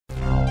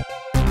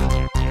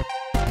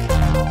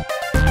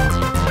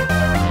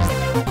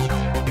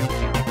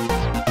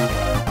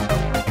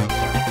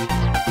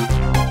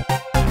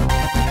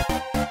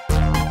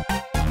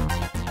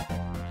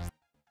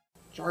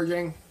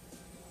charging.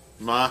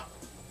 Ma.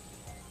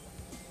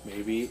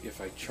 Maybe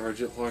if I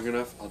charge it long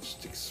enough, I'll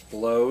just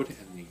explode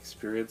and the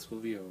experience will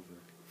be over.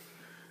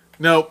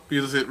 Nope,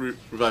 you just hit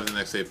revive the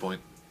next save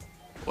point.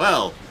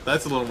 Well,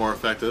 that's a little more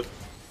effective.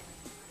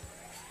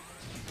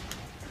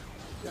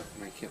 Yep,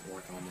 and I can't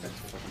walk on those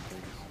fucking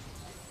things.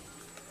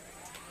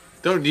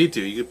 Don't need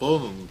to. You can blow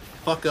them the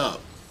fuck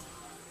up.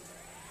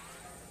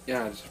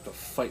 Yeah, I just have to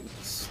fight with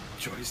this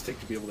joystick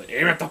to be able to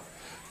aim at them.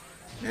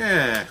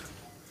 Yeah.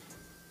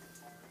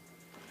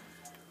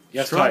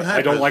 Yes, Strong Ty,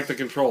 I don't like the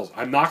controls.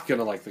 I'm not going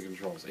to like the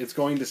controls. It's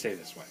going to stay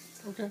this way.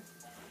 Okay.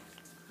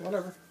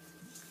 Whatever.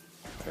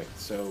 Okay,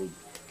 so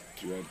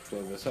do I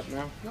blow this up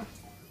now? No.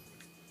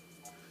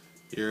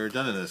 You're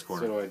done in this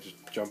corner. So do I just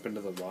jump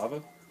into the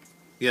lava?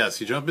 Yes,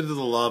 you jump into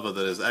the lava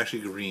that is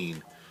actually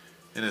green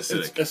and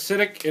acidic. It's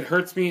acidic. It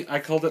hurts me. I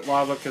called it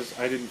lava because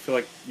I didn't feel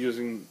like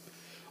using...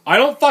 I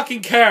don't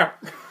fucking care!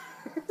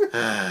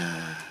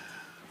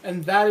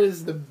 And that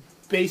is the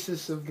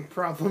basis of the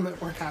problem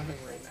that we're having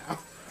right now.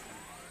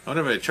 I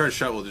wonder if a charge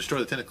shot will destroy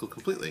the tentacle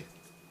completely.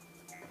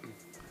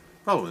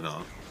 Probably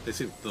not. They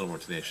seem a little more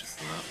tenacious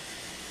than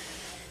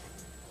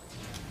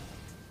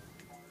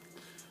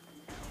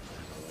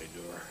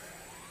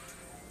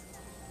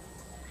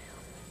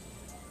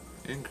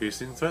that.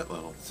 Increasing threat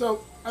level.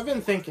 So, I've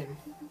been thinking.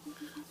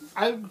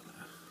 I'm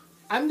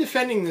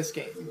defending this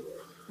game.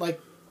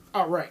 Like,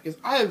 outright. Because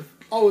I've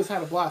always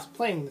had a blast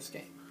playing this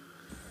game.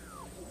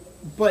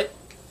 But,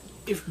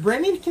 if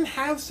Brandon can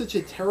have such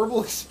a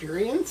terrible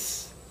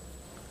experience,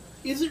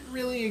 is it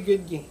really a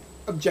good game?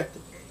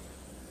 Objectively.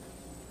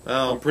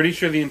 Well, I'm pretty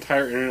sure the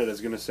entire internet is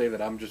going to say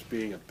that I'm just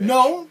being a bitch.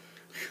 No.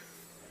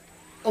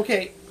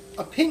 Okay,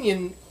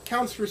 opinion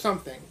counts for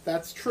something.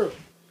 That's true.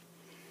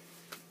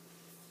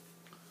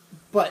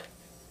 But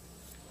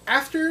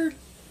after,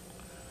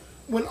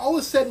 when all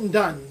is said and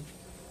done,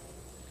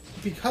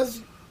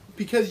 because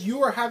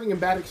you are having a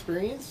bad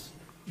experience,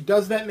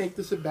 does that make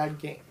this a bad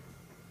game?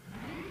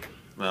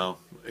 well,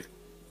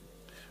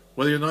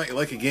 whether or not you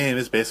like a game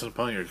is based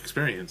upon your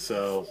experience,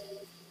 so...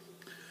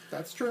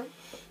 That's true.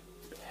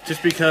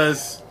 Just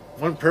because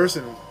one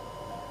person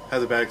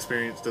has a bad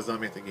experience does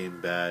not make the game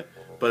bad.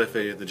 But if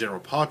the general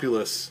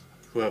populace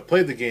who have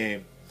played the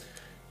game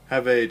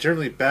have a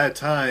generally bad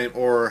time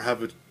or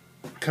have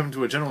come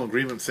to a general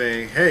agreement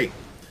saying, hey,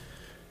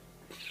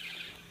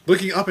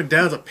 looking up and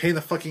down is a pain in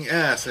the fucking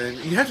ass, and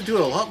you have to do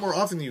it a lot more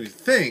often than you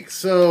think,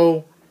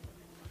 so...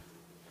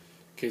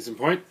 Case in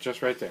point,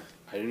 just right there.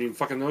 I didn't even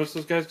fucking notice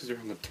those guys because they're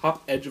on the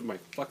top edge of my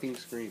fucking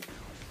screen.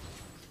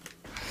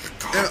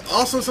 And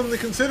also something to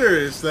consider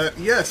is that,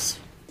 yes,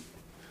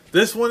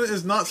 this one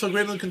is not so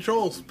great on the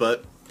controls,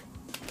 but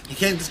you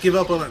can't just give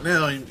up on it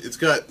now. It's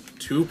got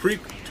two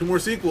more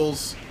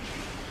sequels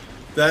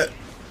that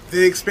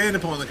they expand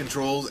upon the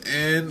controls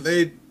and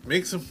they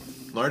make some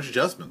large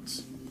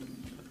adjustments.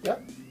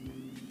 Yep.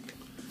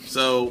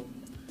 So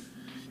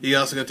you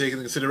also got to take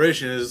into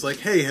consideration is like,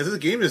 hey, has this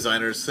game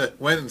designer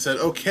went and said,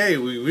 okay,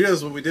 we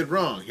realized what we did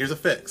wrong. Here's a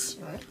fix.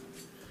 All right.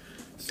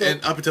 So,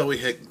 And up until we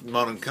hit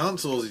modern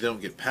consoles, you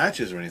don't get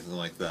patches or anything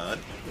like that.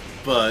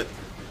 But,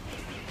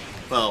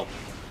 well,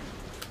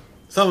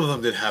 some of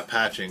them did have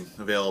patching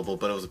available,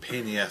 but it was a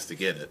pain in the ass to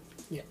get it.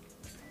 yeah.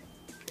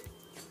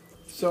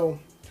 So,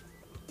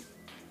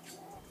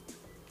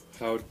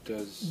 How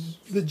does...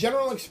 the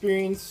general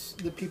experience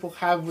that people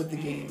have with the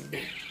game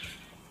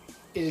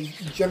is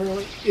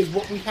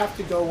what we have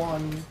to go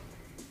on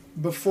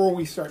before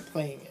we start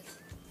playing it.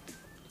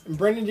 And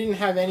Brendan didn't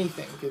have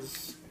anything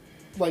because,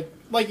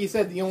 like you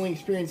said, the only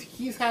experience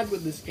he's had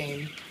with this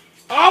game,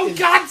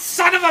 God,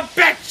 son of a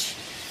bitch!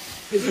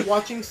 is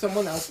watching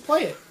someone else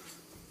play it.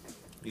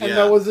 Yeah.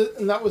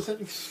 And that was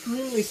an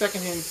extremely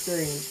secondhand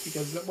experience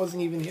because that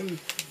wasn't even him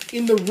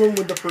in the room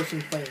with the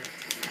person playing it.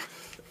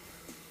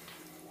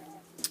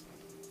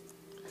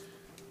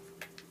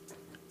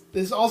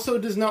 This also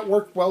does not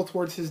work well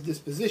towards his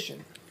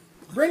disposition.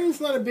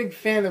 Brandon's not a big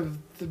fan of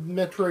the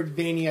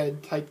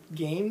Metroidvania type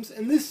games,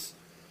 and this,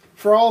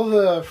 for all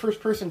the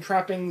first-person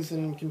trappings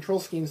and control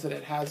schemes that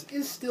it has,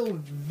 is still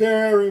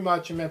very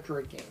much a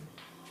Metroid game.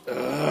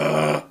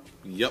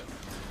 Yep.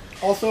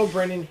 Also,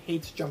 Brandon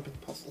hates jumping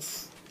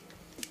puzzles.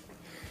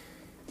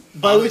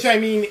 By which I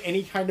mean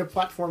any kind of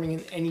platforming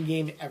in any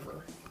game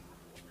ever.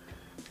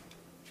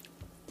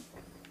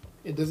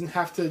 It doesn't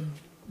have to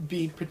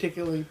be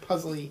particularly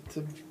puzzly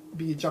to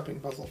be a jumping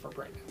puzzle for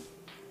Brandon.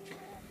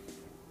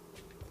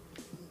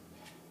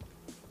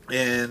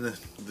 And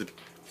the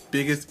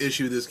biggest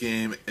issue with this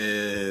game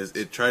is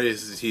it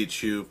tries to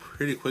teach you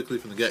pretty quickly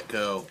from the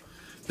get-go.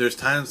 There's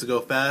times to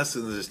go fast,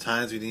 and there's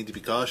times you need to be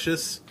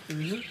cautious.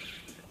 Mm-hmm.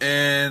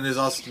 And there's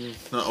also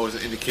not always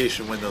an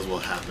indication when those will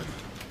happen.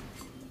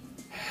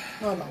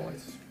 Not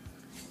always.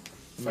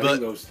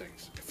 Fighting those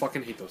things. I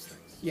fucking hate those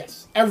things.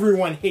 Yes,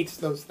 everyone hates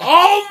those things.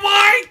 Oh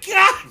my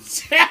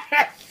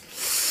god!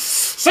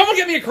 Someone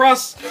get me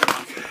across!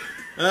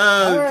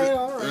 Alright.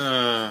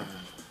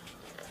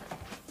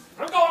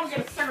 I'm going to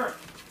get a cigarette!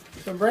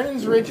 So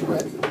Brandon's rage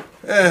quit.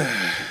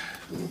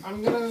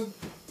 I'm gonna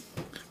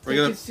take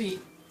a seat.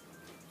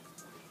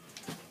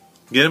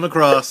 Get him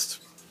across.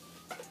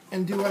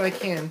 And do what I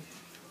can.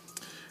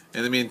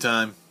 In the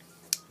meantime,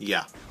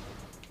 yeah.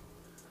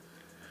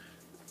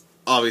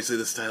 Obviously,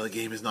 this style of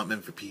game is not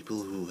meant for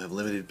people who have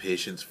limited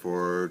patience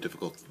for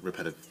difficult,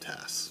 repetitive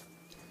tasks.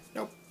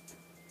 Nope.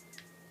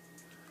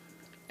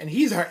 And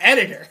he's our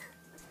editor.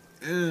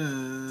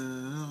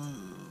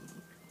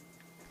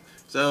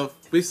 So,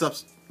 we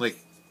stopped,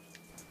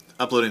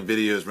 uploading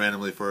videos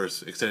randomly for an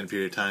extended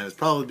period of time. It's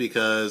probably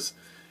because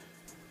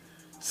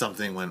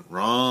something went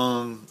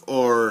wrong,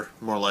 or,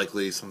 more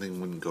likely,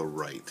 something wouldn't go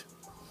right.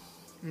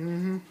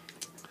 Mm-hmm.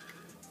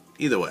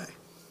 Either way.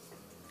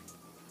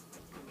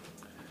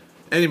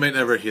 And he might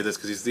never hear this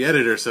because he's the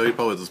editor, so he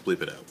probably just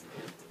bleep it out.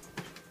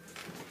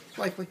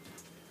 Likely.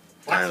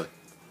 Entirely.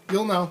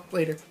 You'll know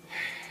later.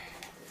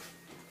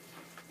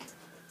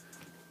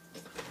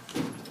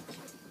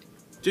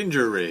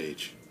 Ginger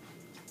Rage.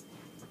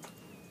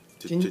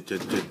 Gin-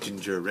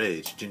 Ginger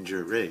Rage.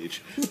 Ginger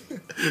Rage.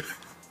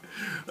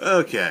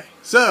 Okay,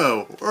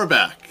 so we're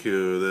back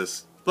to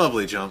this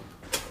lovely jump,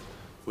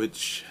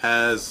 which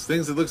has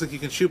things that looks like you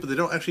can shoot, but they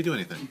don't actually do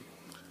anything.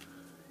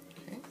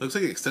 Okay. Looks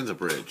like it extends a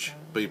bridge,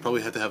 but you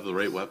probably have to have the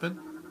right weapon.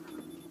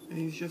 Are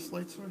these just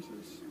light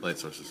sources? Light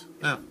sources.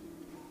 No.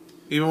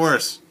 Even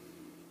worse.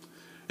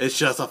 It's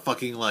just a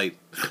fucking light.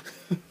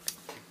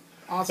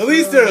 Awesome. At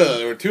least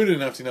they're tuned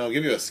enough to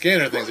give you a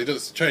scanner thing, so you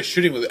just try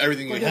shooting with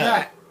everything Look you at have.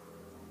 that.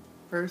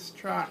 First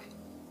try.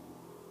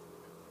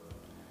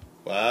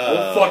 Wow. I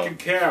don't fucking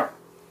care.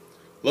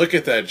 Look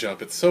at that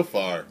jump. It's so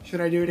far.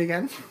 Should I do it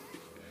again?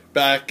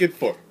 Back and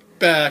forth.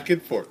 Back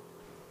and forth.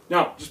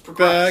 No, just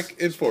progress. Back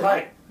and forth.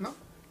 Play. No.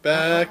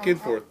 Back and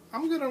forth.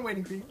 I'm good on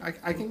waiting for you.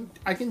 I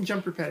can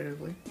jump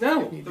repetitively.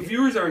 No, if need the be.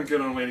 viewers aren't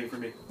good on waiting for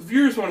me. The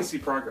viewers want to see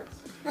progress.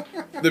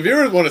 The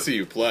viewers want to see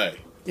you play.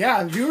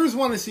 Yeah, viewers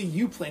want to see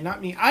you play,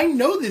 not me. I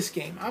know this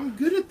game. I'm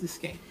good at this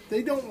game.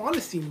 They don't want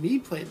to see me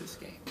play this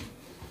game.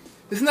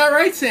 Isn't that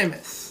right,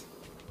 Samus?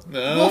 No.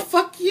 Well,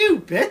 fuck you,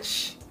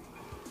 bitch.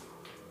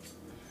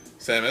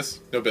 Samus,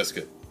 no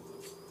biscuit.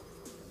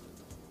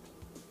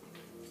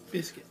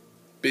 Biscuit.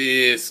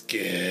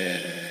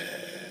 Biscuit.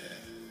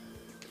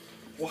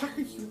 Why are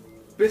you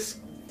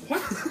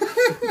what?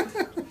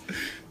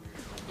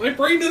 My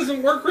brain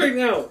doesn't work right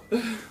now.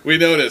 We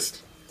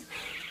noticed.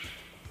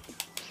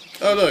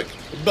 Oh, look.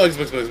 Bugs.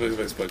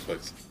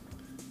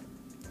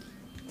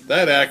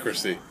 That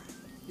accuracy.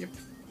 Yep.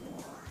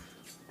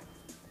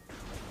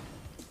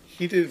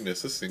 He didn't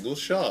miss a single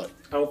shot.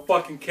 I don't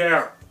fucking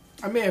care.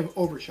 I may have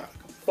overshot a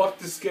couple. Fuck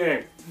this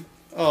game.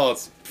 Oh,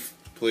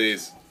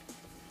 please.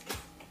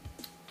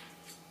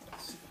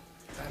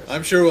 That is-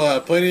 I'm sure we'll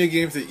have plenty of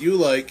games that you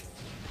like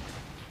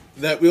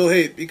that we'll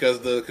hate because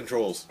of the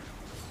controls.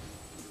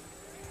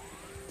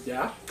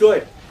 Yeah?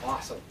 Good.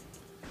 Awesome.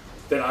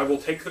 Then I will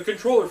take the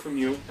controller from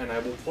you and I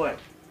will play.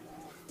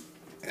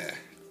 Eh.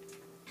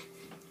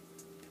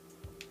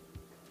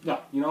 No,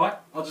 you know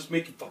what? I'll just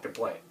make you fucking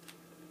play.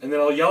 And then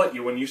I'll yell at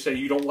you when you say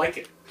you don't like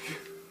it.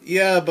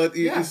 Yeah, but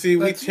you see,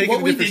 we that's take what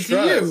it we in different did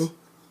to strides. you.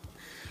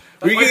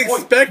 We That's can my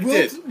point. expect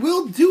it.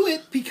 We'll do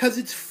it because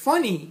it's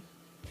funny.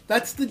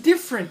 That's the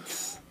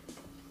difference.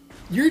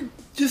 You're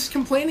just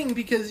complaining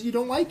because you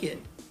don't like it.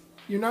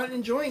 You're not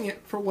enjoying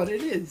it for what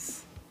it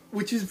is.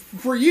 Which is,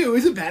 for you,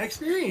 is a bad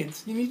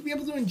experience. You need to be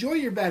able to enjoy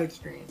your bad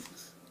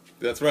experiences.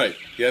 That's right.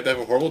 You have to have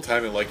a horrible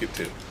time and like it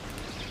too.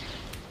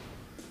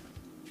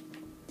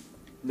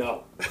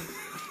 No.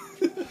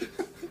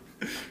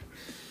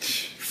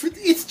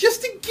 It's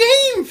just a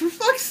game, for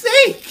fuck's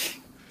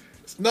sake!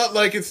 It's not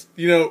like it's,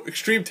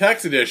 Extreme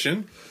Tax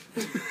Edition.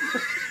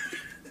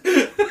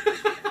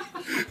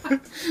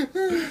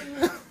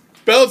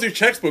 Balance your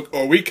textbook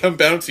or we come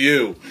bound to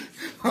you.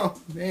 Oh,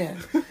 man.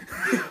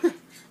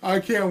 I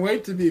can't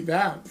wait to be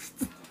bounced.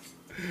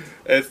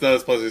 It's not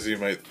as pleasant as you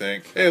might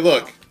think. Hey,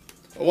 look.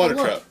 A water Oh,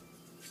 look. trap.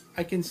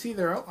 I can see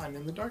their outline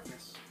in the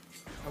darkness.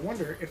 I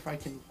wonder if I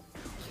can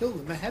kill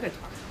them ahead of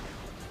time.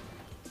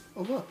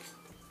 Oh, look.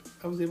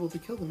 I was able to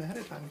kill them ahead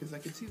of time because I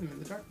could see them in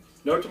the darkness.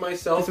 Note to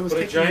myself, Because it was put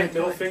a taking giant my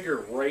middle time.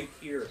 finger right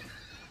here.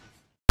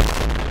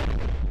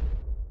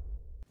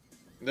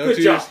 No Good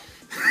to job.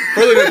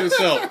 Further to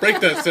yourself. Break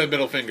that said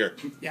middle finger.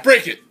 Yeah.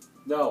 Break it.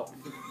 No.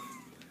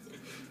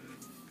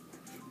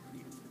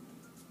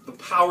 The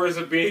powers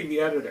of being the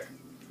editor.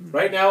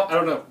 Right now, I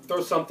don't know.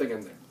 Throw something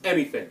in there.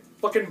 Anything.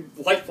 Fucking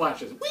light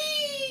flashes.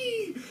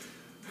 Whee!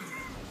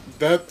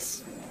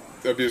 That's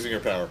abusing your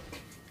power.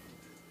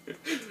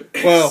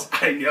 Well,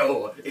 I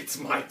know. It's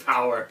my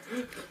power.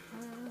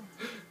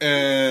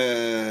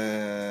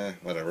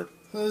 whatever.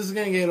 So this is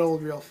gonna get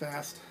old real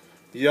fast.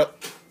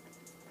 Yep.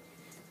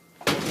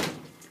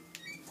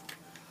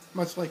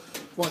 Much like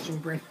watching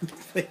Brandon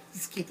play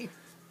this game.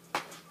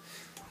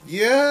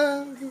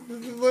 Yeah,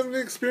 limited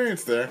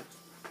experience there.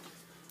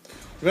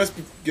 You must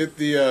get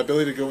the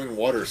ability to go in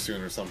water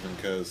soon or something,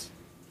 because...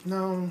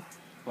 No.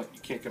 What,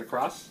 you can't get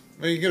across?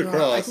 Well, you can get No,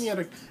 across. I can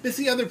get it's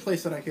the other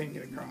place that I couldn't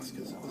get across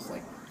because it was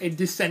like a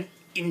descent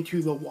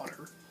into the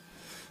water.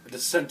 A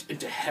descent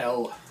into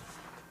hell.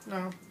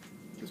 No.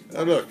 Just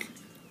Oh, look.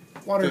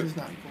 water does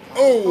not equal water.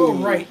 Oh! Oh,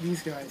 right,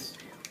 these guys.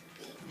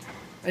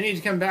 I need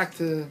to come back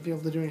to be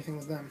able to do anything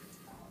with them.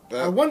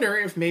 That- I wonder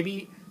if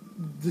maybe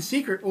the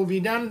secret will be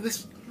down in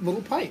this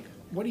little pipe.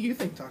 What do you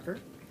think, Tucker?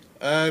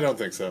 I don't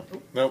think so.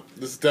 Nope.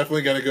 This is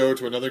definitely going to go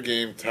to another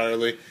game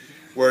entirely,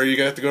 where you're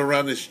going to have to go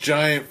around this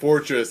giant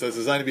fortress that's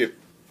designed to be a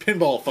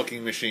pinball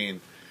fucking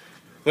machine.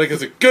 Like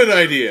it's a good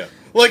idea.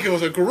 Like it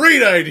was a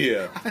great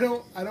idea. I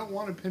don't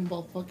want a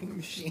pinball fucking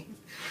machine.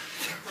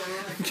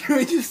 Can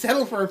we just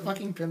settle for a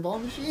fucking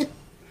pinball machine?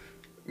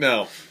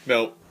 No.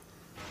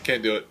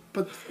 Can't do it.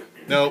 But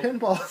No.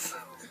 pinballs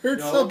hurt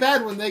No. so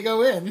bad when they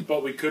go in.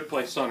 But we could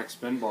play Sonic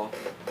Spinball.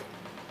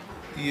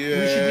 Yeah.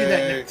 We should do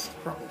that next,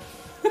 probably.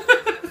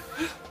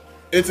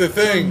 It's a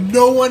thing.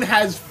 No one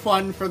has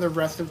fun for the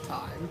rest of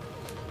time.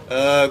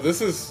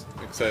 This is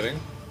exciting.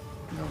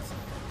 No, it's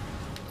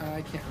not.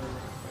 I can't remember.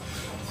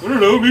 I don't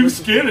know, maybe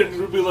scan it and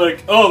it'll be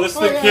like, oh, this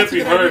thing yeah, can't that's a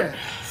be good hurt. idea.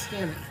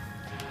 Scan it.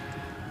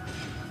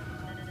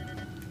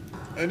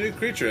 A new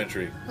creature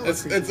entry. Hello,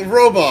 It's creature. a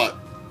robot.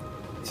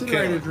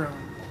 Incinerator Camera. drone.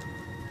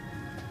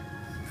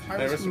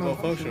 Iris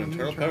malfunction.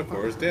 Internal power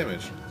core is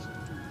damaged.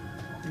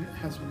 It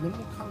has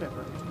minimal combat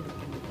running, but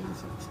can defend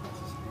itself as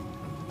necessary.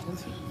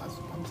 Intensity plus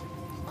 1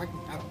 second. I can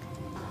battle.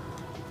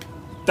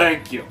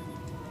 Thank you.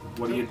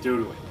 What do you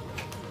do to it?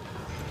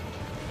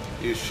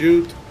 You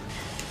shoot.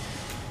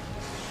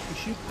 You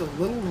shoot the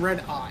little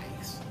red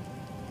eyes.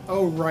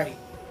 Oh, right.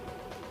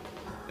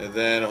 And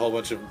then a whole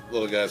bunch of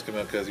little guys come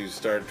out because you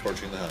started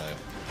torching the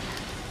hive.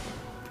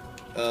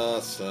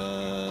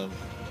 Awesome.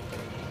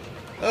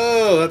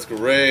 Oh, that's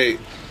great.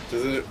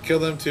 Does it kill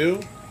them too?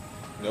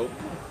 Nope.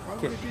 Why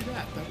would it do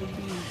that? That would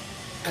be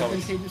Come.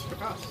 advantageous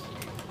for us.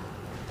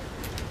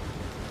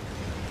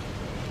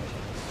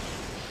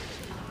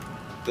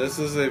 This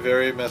is a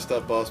very messed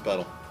up boss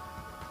battle.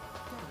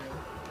 Not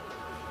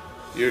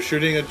really. You're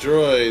shooting a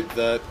droid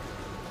that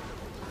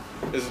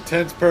his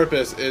intense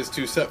purpose is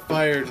to set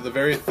fire to the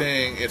very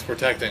thing it's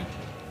protecting.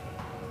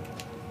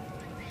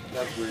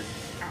 That's weird.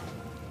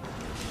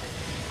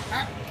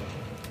 Ah,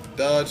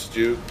 Dodge,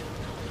 juke.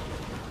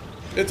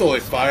 It's only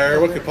fire.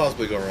 What could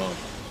possibly go wrong?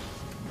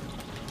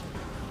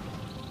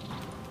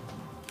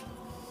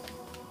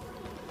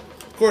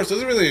 Of course, it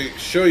doesn't really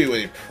show you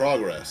any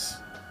progress.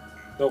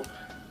 Nope.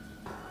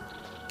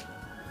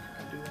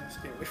 I do want to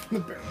stay away from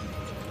the barrel.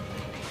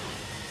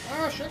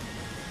 Oh, shit.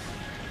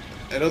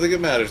 I don't think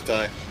it matters,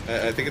 Ty.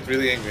 I think it's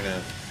really angry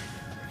now.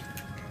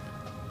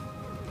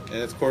 And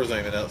its core's not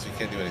even out, so you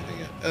can't do anything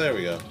yet. Oh, there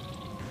we go.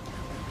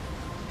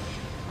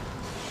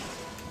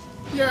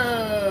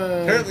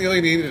 Yay! Apparently you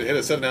only needed to hit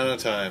it 7 out of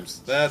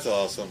times. That's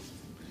awesome.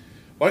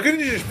 Why couldn't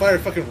you just fire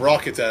fucking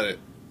rockets at it?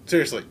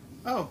 Seriously.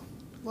 Oh,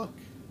 look.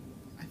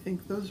 I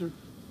think those are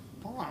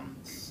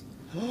bombs.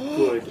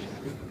 Good.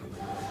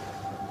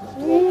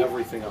 Blow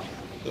everything up.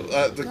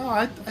 No,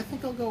 I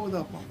think I'll go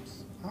without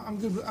bombs. I'm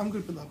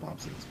good without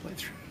bombs in this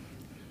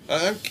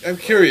playthrough. I'm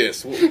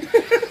curious.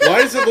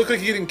 Why does it look like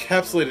you get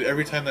encapsulated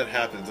every time that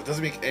happens? It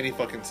doesn't make any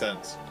fucking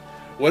sense.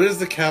 Where does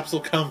the capsule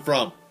come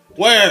from?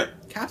 Where?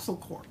 Capsule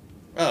core.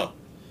 Oh,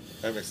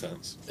 that makes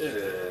sense.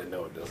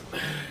 No, it doesn't.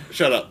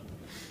 Shut up.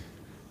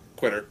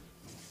 Quitter.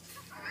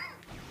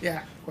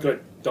 Yeah.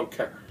 Good. Don't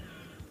care.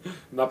 I'm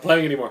not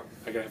playing anymore.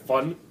 I can have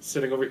fun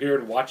sitting over here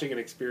and watching and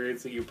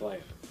experiencing you play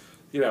it.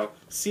 You know,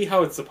 see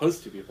how it's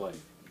supposed to be played.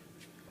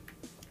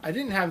 I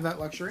didn't have that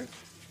luxury.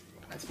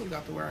 I still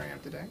got to where I am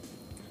today.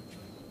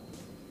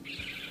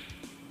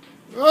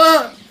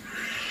 Ah!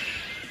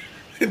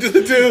 Into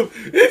the tube!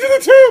 Into the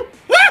tube!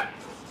 Ah!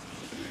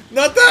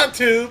 Not that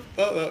tube!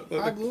 Oh,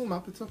 no. I blew him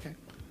up. It's okay.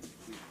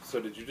 So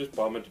did you just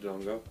bomb into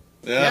Dongo?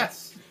 Yeah.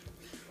 Yes.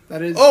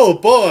 That is. Oh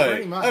boy!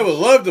 Pretty much. I would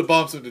love to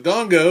bomb some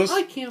Dodongos.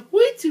 I can't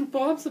wait to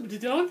bomb some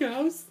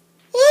Dodongos.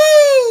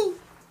 Woo!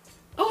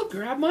 I'll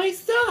grab my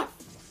stuff.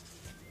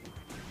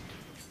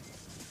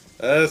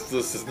 This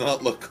does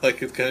not look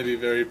like it's going to be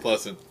very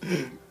pleasant.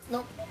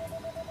 Nope.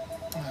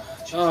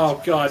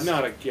 Oh god,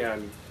 not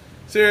again.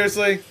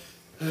 Seriously?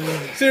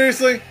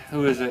 Seriously?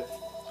 Who is it?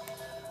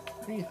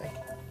 What do you think?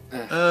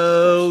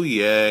 Oh,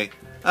 yay.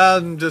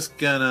 I'm just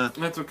gonna...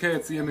 That's okay,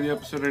 it's the end of the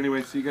episode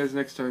anyway. See you guys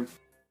next time.